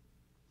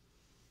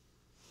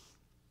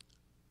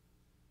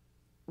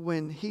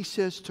 When he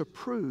says to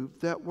prove,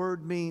 that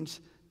word means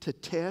to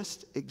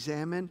test,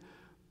 examine,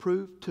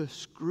 prove, to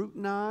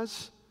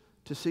scrutinize,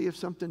 to see if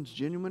something's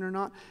genuine or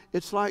not.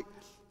 It's like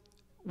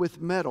with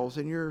metals,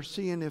 and you're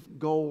seeing if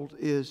gold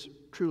is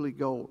truly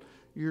gold.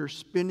 You're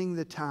spending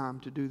the time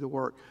to do the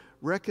work,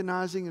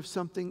 recognizing if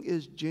something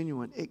is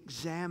genuine,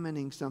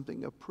 examining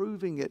something,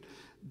 approving it,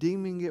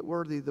 deeming it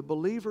worthy. The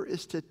believer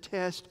is to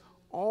test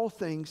all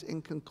things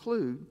and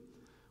conclude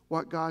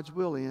what God's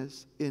will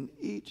is in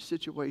each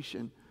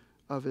situation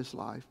of his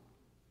life.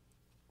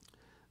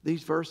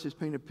 These verses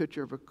paint a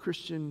picture of a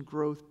Christian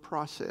growth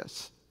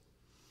process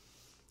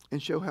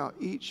and show how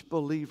each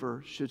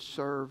believer should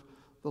serve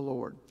the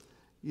Lord.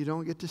 You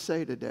don't get to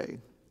say today,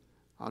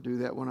 I'll do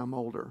that when I'm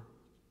older.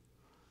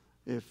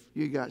 If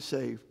you got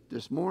saved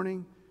this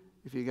morning,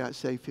 if you got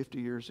saved 50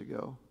 years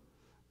ago,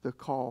 the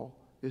call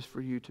is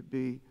for you to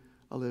be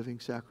a living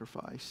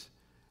sacrifice.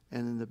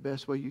 And in the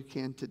best way you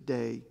can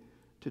today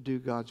to do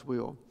God's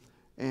will.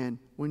 And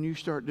when you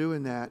start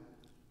doing that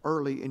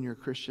early in your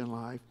Christian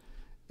life,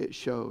 it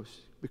shows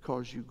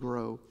because you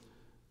grow,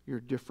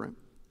 you're different.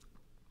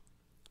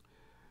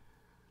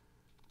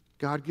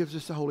 God gives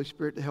us the Holy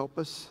Spirit to help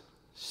us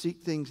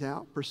seek things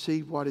out,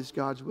 perceive what is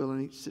God's will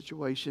in each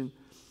situation.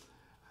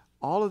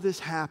 All of this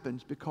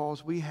happens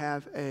because we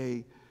have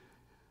a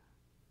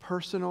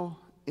personal,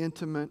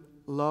 intimate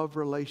love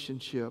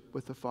relationship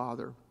with the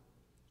Father.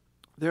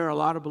 There are a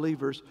lot of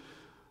believers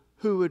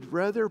who would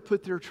rather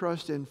put their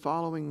trust in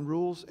following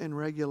rules and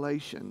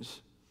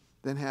regulations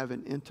than have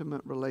an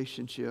intimate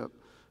relationship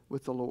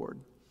with the Lord.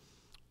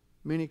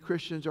 Many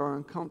Christians are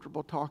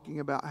uncomfortable talking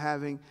about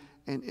having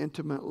an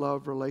intimate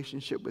love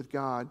relationship with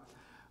God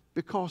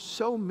because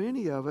so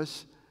many of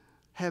us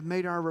have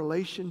made our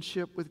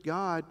relationship with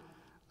God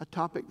a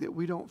topic that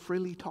we don't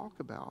freely talk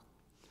about.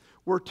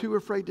 We're too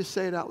afraid to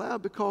say it out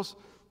loud because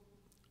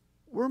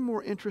we're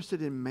more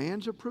interested in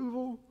man's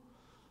approval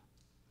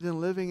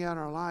than living out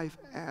our life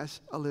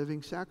as a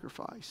living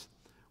sacrifice.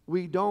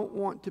 We don't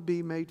want to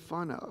be made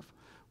fun of.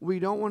 We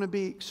don't want to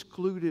be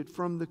excluded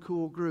from the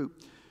cool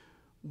group.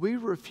 We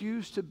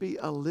refuse to be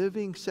a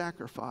living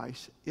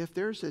sacrifice if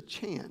there's a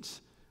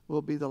chance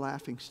we'll be the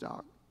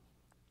laughingstock.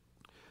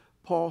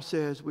 Paul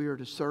says we are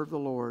to serve the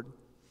Lord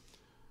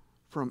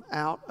from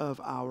out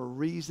of our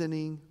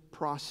reasoning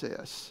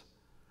process.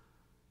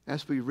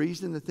 As we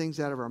reason the things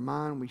out of our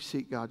mind, we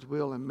seek God's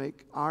will and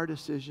make our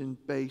decision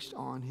based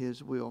on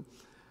his will.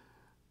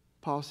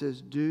 Paul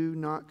says, do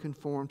not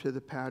conform to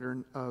the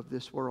pattern of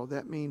this world.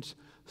 That means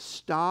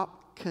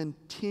stop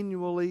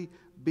continually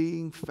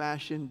being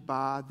fashioned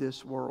by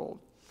this world,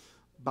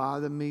 by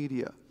the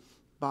media,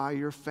 by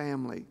your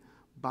family,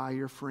 by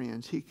your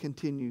friends. He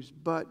continues,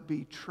 but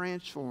be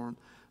transformed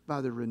by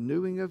the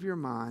renewing of your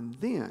mind.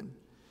 Then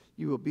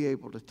you will be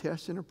able to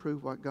test and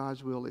approve what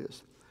God's will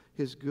is,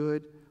 His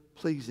good,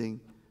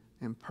 pleasing,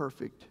 and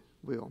perfect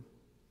will.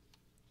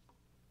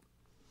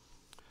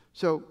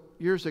 So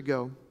years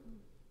ago,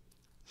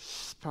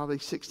 probably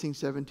 16,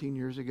 17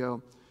 years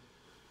ago,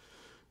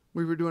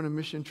 we were doing a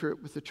mission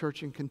trip with the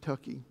church in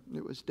Kentucky.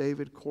 It was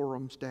David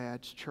Corum's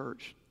dad's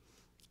church.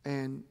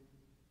 And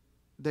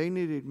they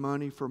needed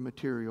money for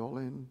material,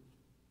 and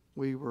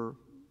we were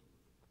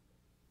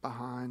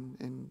behind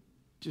and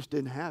just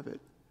didn't have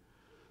it.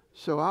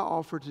 So I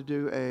offered to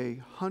do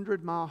a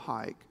 100-mile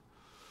hike,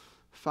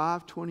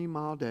 5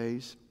 20-mile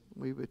days.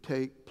 We would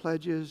take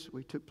pledges.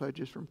 We took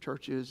pledges from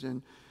churches,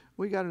 and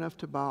we got enough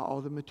to buy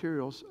all the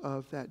materials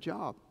of that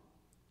job.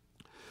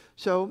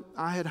 So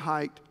I had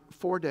hiked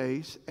 4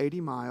 days, 80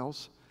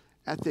 miles.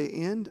 At the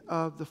end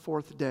of the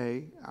 4th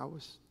day, I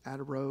was at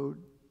a road,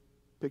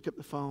 picked up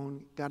the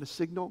phone, got a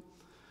signal,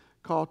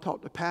 called,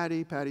 talked to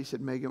Patty. Patty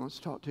said, Megan wants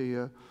to talk to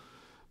you.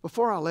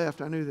 Before I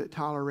left, I knew that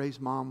Tyler Ray's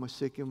mom was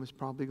sick and was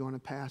probably going to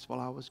pass while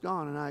I was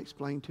gone. And I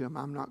explained to him,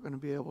 I'm not going to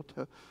be able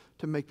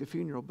to make the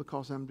funeral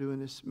because I'm doing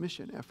this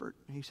mission effort.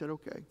 And he said,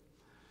 okay.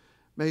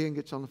 Megan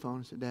gets on the phone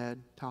and said, Dad,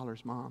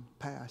 Tyler's mom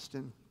passed,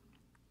 and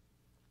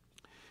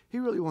he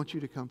really wants you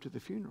to come to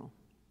the funeral.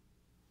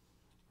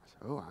 I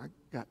said, oh, I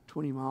got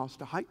 20 miles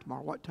to hike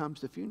tomorrow. What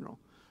time's the funeral?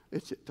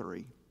 It's at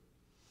 3.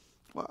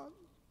 Well,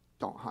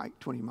 don't hike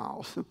 20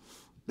 miles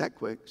that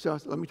quick. So I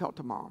said, let me talk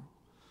to Mom.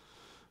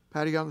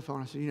 Patty got on the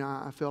phone. I said,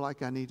 I feel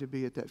like I need to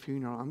be at that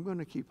funeral. I'm going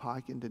to keep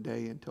hiking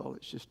today until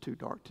it's just too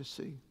dark to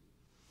see.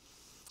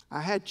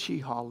 I had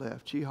Cheehaw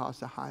left. Cheehaw's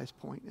the highest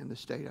point in the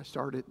state. I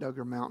started at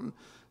Duggar Mountain,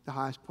 the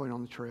highest point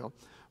on the trail.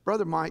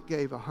 Brother Mike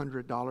gave a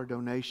 $100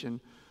 donation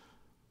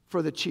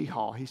for the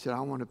Cheehaw. He said,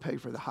 I want to pay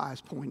for the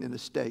highest point in the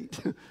state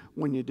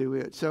when you do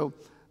it. So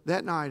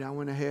that night I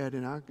went ahead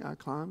and I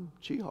climbed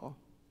Cheehaw,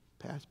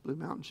 past Blue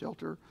Mountain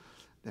Shelter,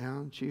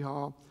 down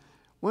Cheehaw,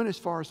 went as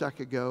far as I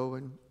could go,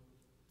 and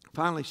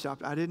finally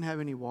stopped. I didn't have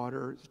any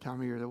water. At the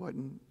time of year, there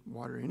wasn't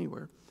water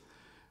anywhere.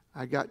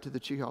 I got to the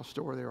Cheehaw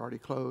store. They were already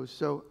closed.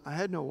 So I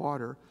had no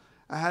water.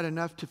 I had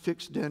enough to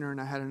fix dinner,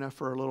 and I had enough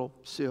for a little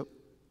sip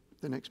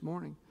the next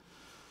morning.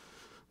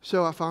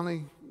 So I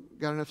finally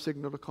got enough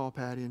signal to call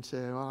Patty and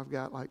said, well, I've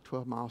got like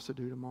 12 miles to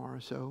do tomorrow,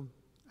 so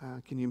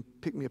can you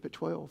pick me up at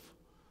 12?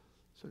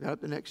 So I got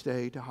up the next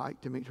day to hike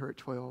to meet her at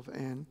 12,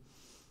 and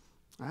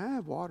I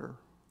have water.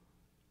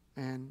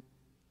 And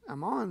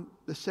I'm on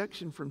the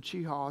section from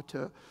Cheehaw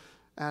to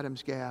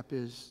Adams Gap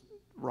is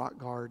rock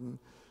garden.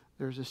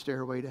 There's a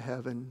stairway to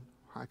heaven.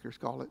 Hikers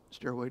call it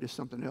stairway to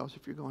something else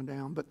if you're going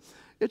down. But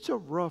it's a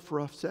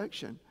rough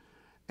section.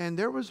 And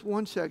there was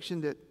one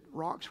section that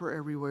rocks were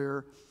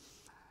everywhere.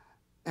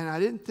 And I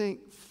didn't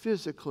think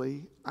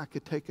physically I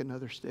could take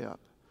another step.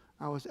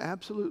 I was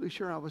absolutely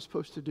sure I was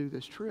supposed to do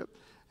this trip.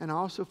 And I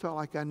also felt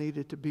like I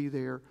needed to be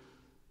there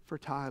for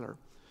Tyler.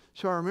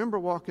 So I remember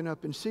walking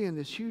up and seeing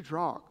this huge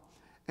rock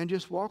and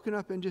just walking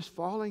up and just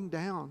falling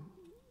down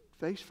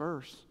face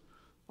first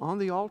on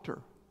the altar.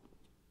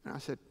 And I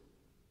said,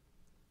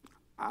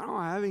 I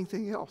don't have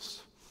anything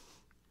else.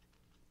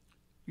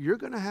 You're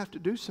going to have to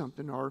do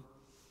something or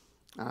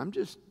I'm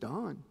just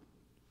done.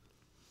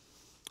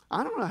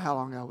 I don't know how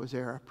long I was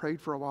there. I prayed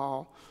for a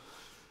while,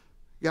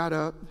 got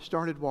up,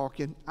 started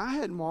walking. I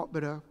hadn't walked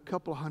but a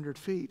couple of 100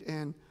 feet,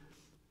 and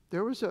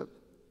there was a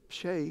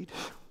shade,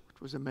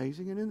 which was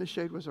amazing, and in the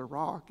shade was a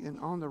rock, and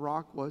on the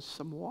rock was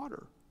some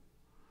water.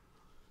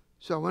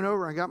 So I went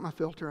over, I got my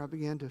filter, I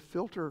began to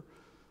filter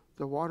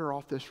the water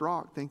off this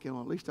rock, thinking,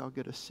 well, at least I'll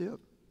get a sip.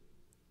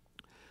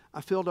 I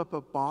filled up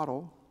a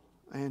bottle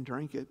and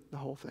drank it, the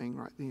whole thing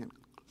right then.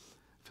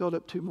 Filled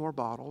up 2 more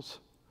bottles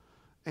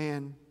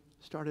and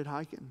started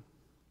hiking.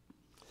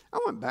 I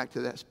went back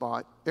to that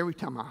spot. Every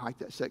time I hike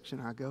that section,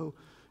 I go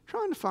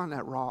trying to find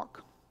that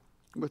rock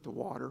with the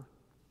water.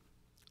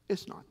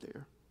 It's not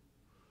there.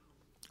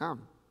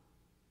 I'm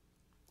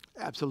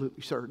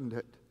absolutely certain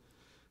that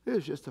it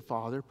was just the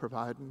Father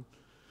providing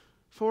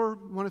for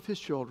one of his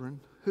children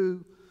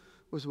who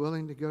was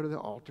willing to go to the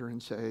altar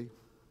and say,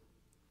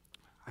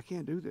 I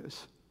can't do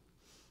this.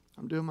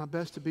 I'm doing my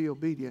best to be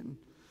obedient.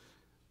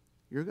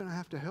 You're going to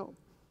have to help.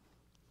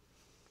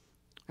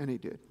 And he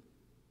did.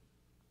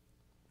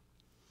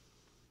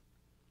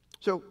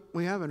 So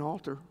we have an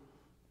altar.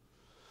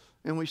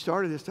 And we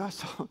started this. I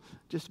saw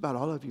just about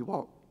all of you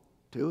walk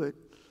to it.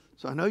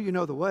 So I know you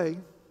know the way.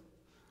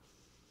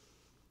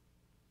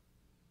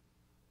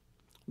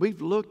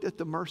 We've looked at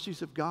the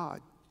mercies of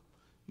God.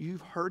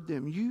 You've heard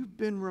them. You've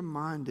been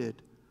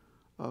reminded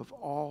of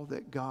all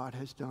that God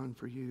has done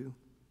for you.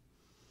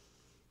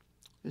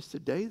 It's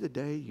today the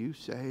day you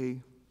say,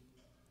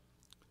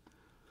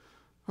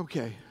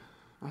 okay,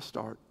 I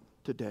start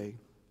today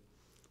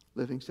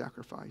living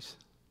sacrifice.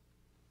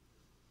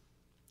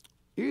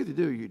 You either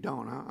do or you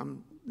don't.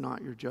 I'm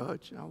not your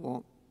judge. I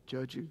won't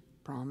judge you.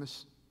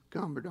 Promise.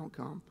 Come or don't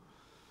come.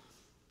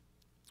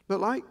 But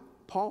like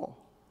Paul,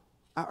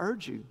 I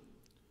urge you,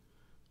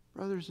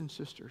 brothers and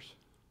sisters,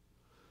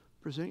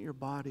 present your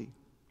body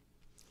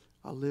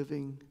a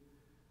living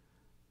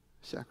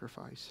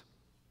sacrifice.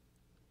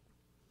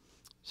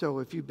 So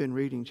if you've been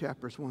reading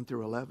chapters 1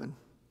 through 11,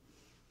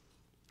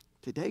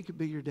 today could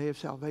be your day of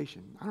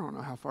salvation. I don't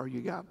know how far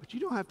you got, but you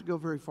don't have to go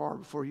very far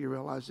before you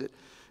realize that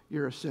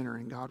you're a sinner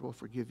and God will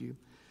forgive you.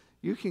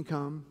 You can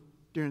come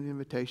during the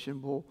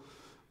invitation. We'll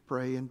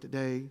pray, and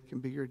today can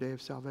be your day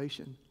of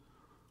salvation.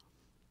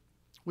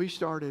 We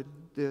started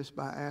this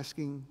by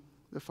asking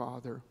the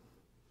Father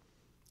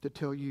to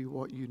tell you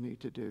what you need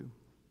to do.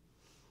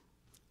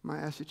 I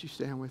ask that you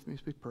stand with me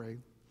as we pray.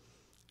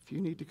 If you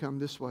need to come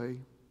this way,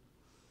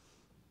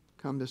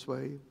 come this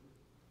way.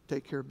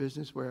 Take care of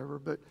business wherever,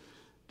 but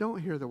don't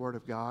hear the word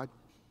of God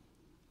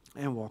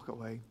and walk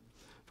away.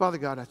 Father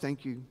God, I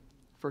thank you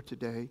for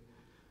today.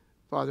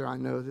 Father, I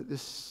know that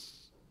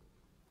this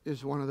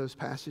is one of those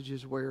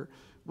passages where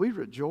we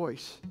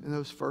rejoice in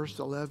those first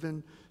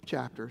 11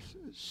 chapters.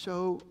 It's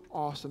so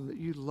awesome that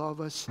you love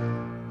us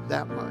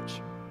that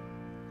much.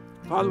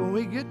 Father, when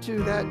we get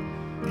to that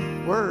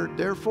word,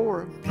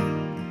 therefore,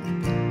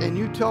 and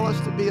you tell us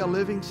to be a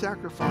living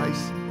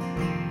sacrifice,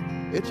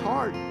 it's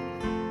hard.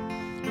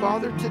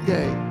 Father,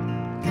 today,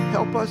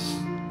 help us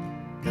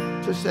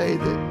to say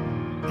that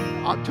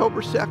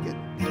October 2nd,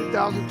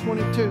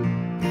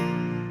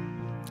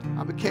 2022,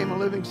 I became a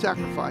living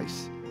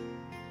sacrifice.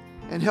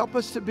 And help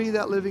us to be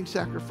that living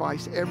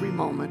sacrifice every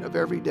moment of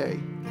every day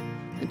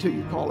until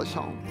you call us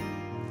home.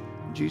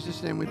 In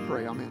Jesus' name we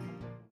pray, amen.